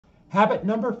Habit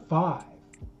number 5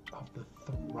 of the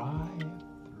Thrive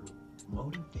Through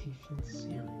Motivation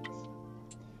series.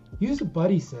 Use a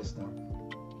buddy system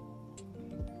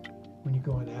when you're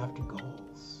going after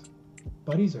goals.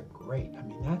 Buddies are great. I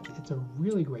mean, it's a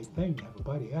really great thing to have a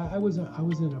buddy. I was in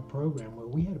a program where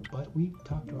we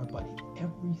talked to our buddy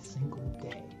every single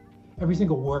day, every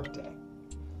single work day,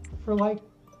 for like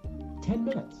 10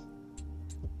 minutes.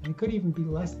 And it could even be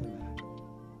less than that.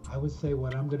 I would say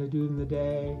what I'm going to do in the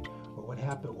day, or what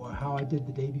happened, or how I did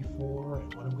the day before,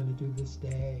 and what I'm going to do this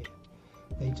day.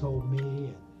 They told me,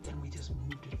 and then we just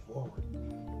moved it forward.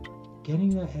 Getting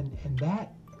that, and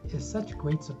that is such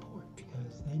great support,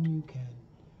 because then you can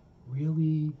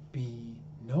really be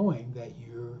knowing that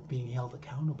you're being held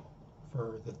accountable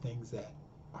for the things that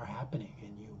are happening,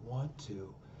 and you want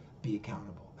to be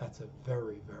accountable. That's a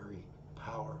very, very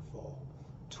powerful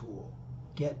tool.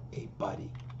 Get a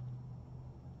buddy.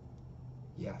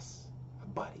 Yes, a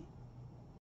buddy.